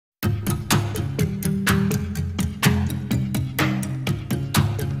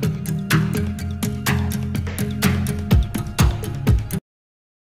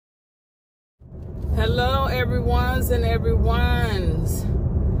everyone's and everyone's.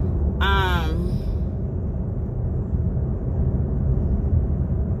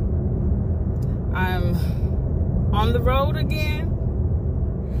 I'm on the road again.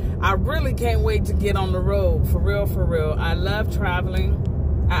 I really can't wait to get on the road, for real, for real. I love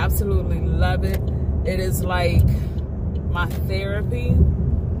traveling. I absolutely love it. It is like my therapy.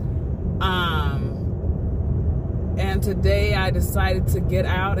 And today I decided to get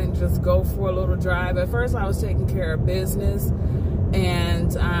out and just go for a little drive. At first I was taking care of business,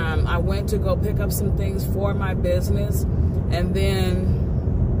 and I went to go pick up some things for my business, and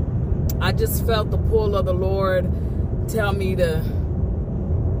then I just felt the pull of the Lord tell me to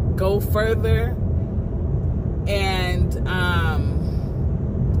go further. And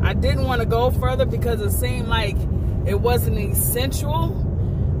I didn't want to go further because it seemed like it wasn't essential,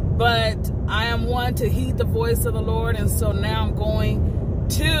 but I am one to heed the voice of the Lord. And so now I'm going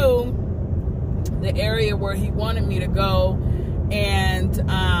to the area where he wanted me to go, and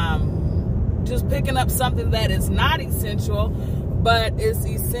just picking up something that is not essential, but it's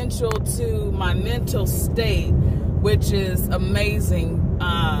essential to my mental state, which is amazing.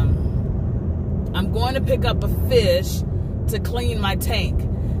 I'm going to pick up a fish to clean my tank.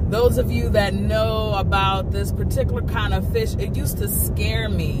 Those of you that know about this particular kind of fish, it used to scare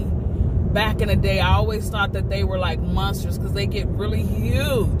me back in the day. I always thought that they were like monsters because they get really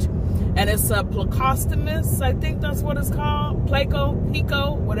huge. And it's a Plecostomus, I think that's what it's called.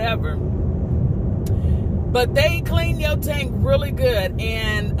 Pico, whatever. But they clean your tank really good.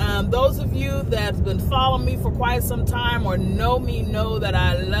 And those of you that's been following me for quite some time or know me know that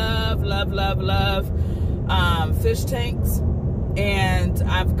I love fish tanks. And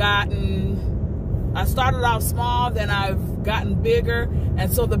I started off small, then I've gotten bigger. And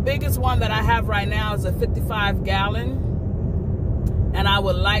so the biggest one that I have right now is a 55-gallon. And I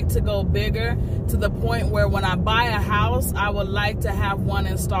would like to go bigger to the point where when I buy a house, I would like to have one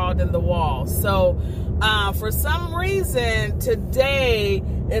installed in the wall. So for some reason today,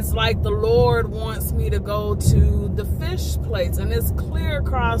 it's like the Lord wants me to go to the fish place. And it's clear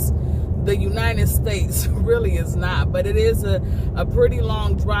across the United States. Really is not, but it is a pretty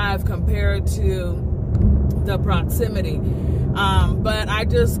long drive compared to the proximity. But I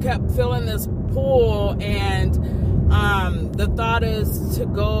just kept feeling this pull, and the thought is to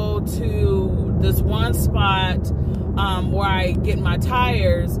go to this one spot where I get my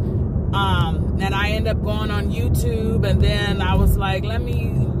tires, and I end up going on YouTube, and then I was like,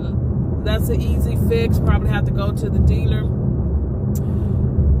 that's an easy fix, probably have to go to the dealer.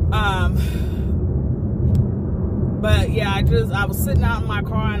 But yeah, I was sitting out in my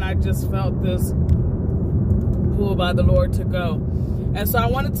car, and I just felt this pull by the Lord to go. And so I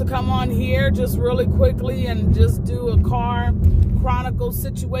wanted to come on here just really quickly and just do a car chronicle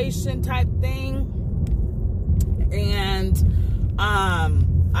situation type thing. And I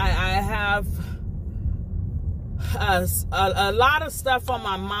have a lot of stuff on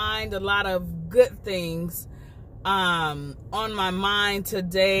my mind, a lot of good things on my mind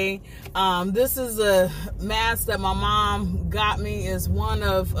today. This is a mask that my mom got me. Is one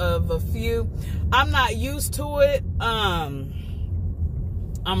of a few. I'm not used to it.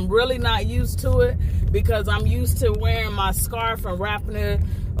 I'm really not used to it because I'm used to wearing my scarf and wrapping it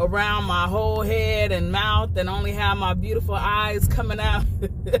around my whole head and mouth and only have my beautiful eyes coming out.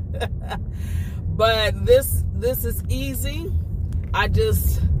 But this is easy. I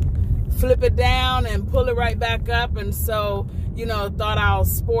just flip it down and pull it right back up. And so, you know, thought I'll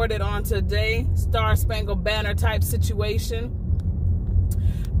sport it on today. Star Spangled Banner type situation.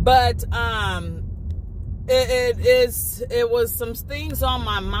 But it was some things on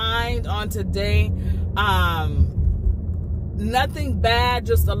my mind on today. Nothing bad,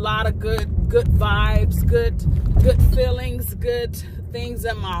 just a lot of good vibes, good feelings, good things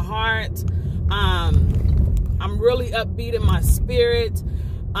in my heart. I'm really upbeat in my spirit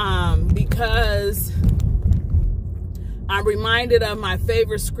because I'm reminded of my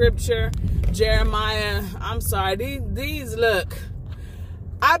favorite scripture, Jeremiah. I'm sorry, these look,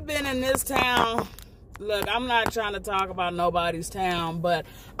 I've been in this town. Look, I'm not trying to talk about nobody's town, but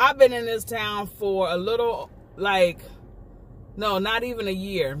I've been in this town for a little, no, not even a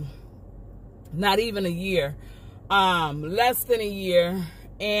year. Not even a year. Less than a year.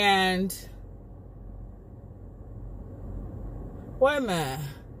 And, wait a minute.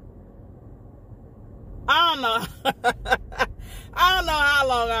 I don't know. I don't know how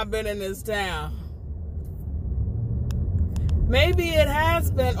long I've been in this town. Maybe it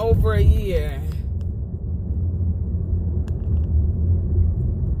has been over a year.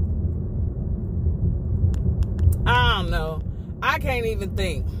 I don't know. I can't even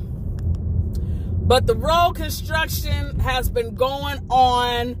think. But the road construction has been going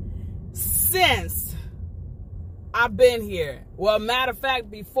on since I've been here. Well, matter of fact,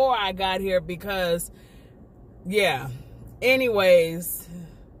 before I got here, because, yeah. Anyways,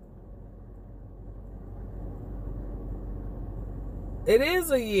 it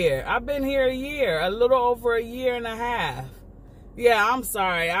is a year. I've been here a year, a little over a year and a half. Yeah, I'm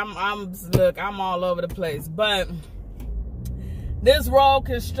sorry. Look, I'm all over the place. But this road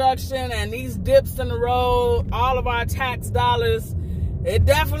construction and these dips in the road, all of our tax dollars, it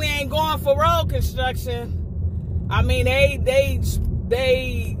definitely ain't going for road construction. I mean,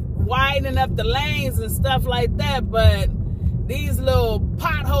 they widening up the lanes and stuff like that, but these little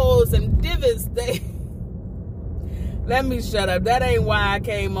potholes and divots, let me shut up. That ain't why I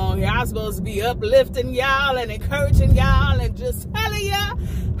came on here. I'm supposed to be uplifting y'all and encouraging y'all and just telling y'all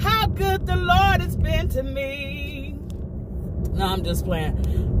how good the Lord has been to me. No, I'm just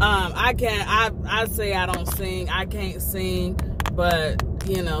playing. I say I don't sing. I can't sing, but,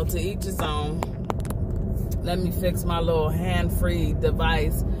 you know, to each his own. Let me fix my little hand-free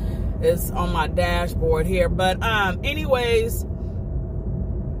device. It's on my dashboard here. But anyways,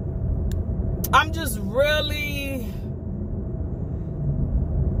 I'm just really,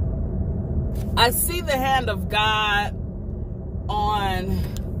 I see the hand of God on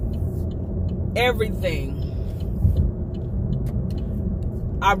everything.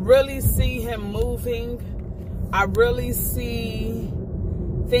 I really see him moving. I really see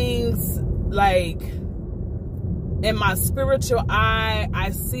things like in my spiritual eye.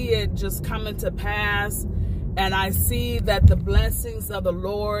 I see it just coming to pass. And I see that the blessings of the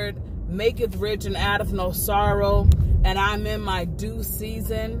Lord maketh rich and addeth no sorrow. And I'm in my due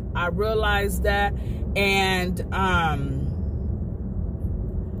season. I realize that. And I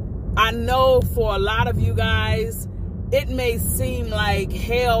know for a lot of you guys, it may seem like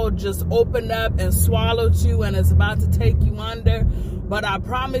hell just opened up and swallowed you and is about to take you under. But I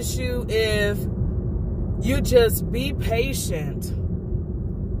promise you, if you just be patient,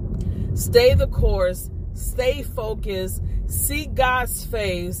 stay the course, stay focused, seek God's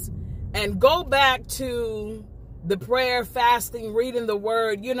face, and go back to the prayer, fasting, reading the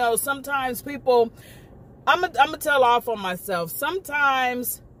word. You know, sometimes people, I'm gonna tell off on myself.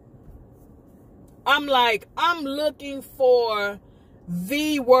 Sometimes I'm like, I'm looking for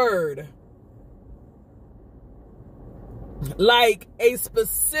the word. Like a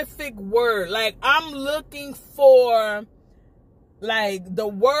specific word. Like I'm looking for like the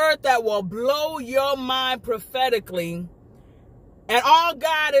word that will blow your mind prophetically. And all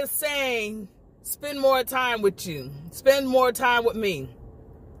God is saying, spend more time with you. Spend more time with me.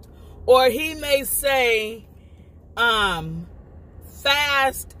 Or he may say, fast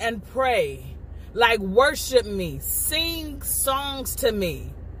and pray. Like worship me. Sing songs to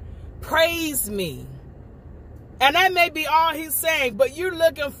me. Praise me. And that may be all he's saying. But you're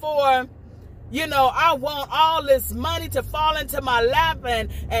looking for, you know, I want all this money to fall into my lap, and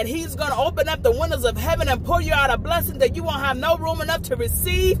he's going to open up the windows of heaven and pour you out a blessing that you won't have no room enough to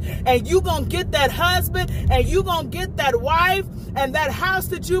receive. And you're going to get that husband, and you're going to get that wife, and that house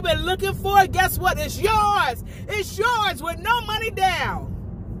that you've been looking for. Guess what? It's yours. It's yours with no money down.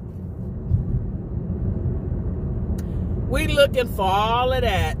 We looking for all of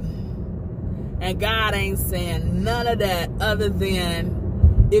that. And God ain't saying none of that other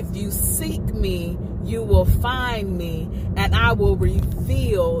than, if you seek me, you will find me, and I will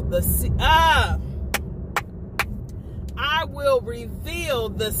reveal I will reveal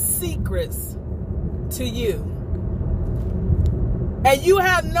the secrets to you. And you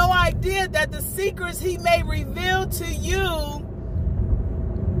have no idea that the secrets he may reveal to you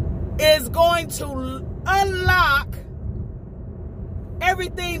is going to unlock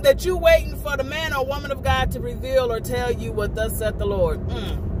everything that you're waiting for the man or woman of God to reveal or tell you what thus saith the Lord.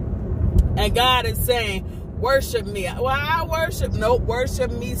 And God is saying, worship me. Well, I worship. No,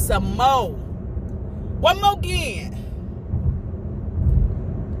 worship me some more. One more again.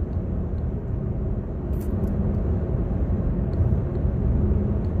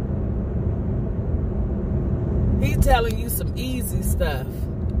 He's telling you some easy stuff.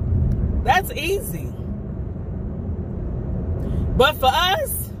 That's easy. But for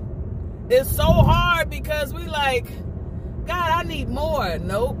us, it's so hard because we like, God, I need more.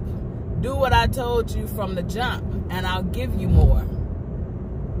 Nope. Do what I told you from the jump, and I'll give you more.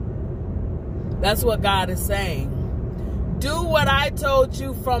 That's what God is saying. Do what I told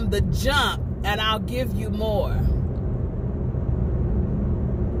you from the jump, and I'll give you more.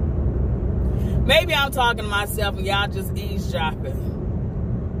 Maybe I'm talking to myself and y'all just eavesdropping.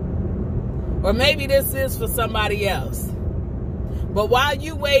 Or maybe this is for somebody else. But while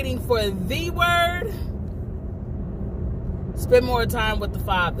you waiting for the word, spend more time with the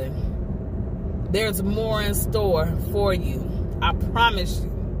Father. There's more in store for you. I promise you.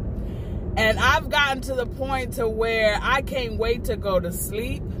 And I've gotten to the point to where I can't wait to go to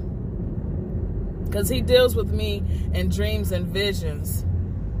sleep, because he deals with me in dreams and visions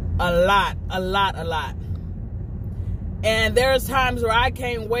a lot. And there's times where I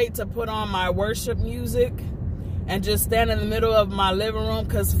can't wait to put on my worship music and just stand in the middle of my living room,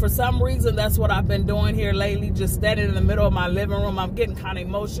 because for some reason that's what I've been doing here lately, just standing in the middle of my living room. I'm getting kind of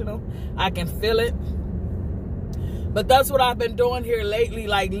emotional. I can feel it. But that's what I've been doing here lately,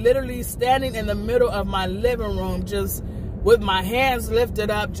 like literally standing in the middle of my living room, just with my hands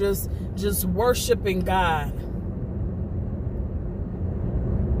lifted up, just worshiping God.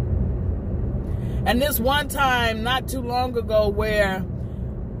 And this one time, not too long ago, where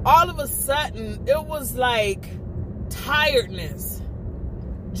all of a sudden, it was like tiredness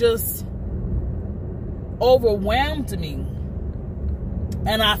just overwhelmed me.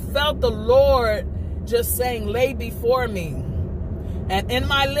 And I felt the Lord just saying, lay before me. And in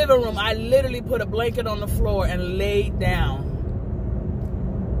my living room, I literally put a blanket on the floor and laid down.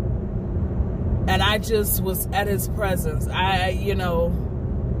 And I just was at his presence. I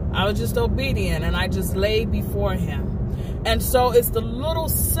was just obedient, and I just laid before him. And so it's the little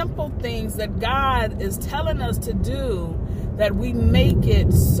simple things that God is telling us to do that we make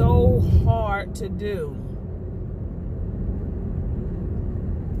it so hard to do.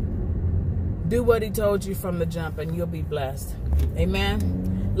 Do what he told you from the jump, and you'll be blessed.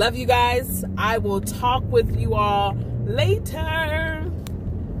 Amen. Love you guys. I will talk with you all later.